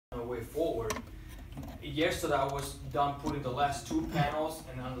yesterday I was done putting the last 2 panels,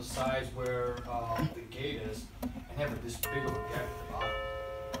 and on the sides where the gate is, and have this big of a gap at the bottom.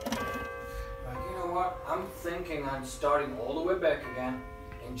 Like, you know what? I'm thinking on starting all the way back again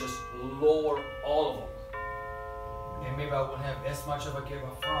and just lower all of them. And maybe I won't have as much of a gap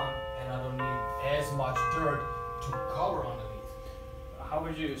up front, and I don't need as much dirt to cover underneath. How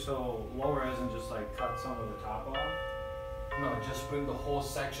would you, so lower as in just like cut some of the top off? No, just bring the whole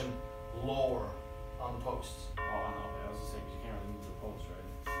section lower on the posts. Oh, I know. I was just saying, 'cause you can't really move the post,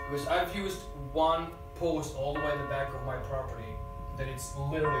 right? Because I've used one post all the way in the back of my property that it's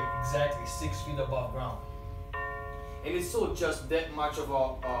literally exactly 6 feet above ground. And it's still just that much of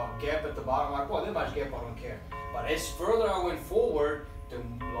a gap at the bottom. I'm like, well, that much gap, I don't care. But as further I went forward, the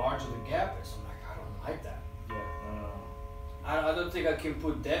larger the gap is. I'm like, I don't like that. Yeah, no. I don't think I can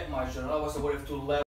put that much, otherwise I would have to level.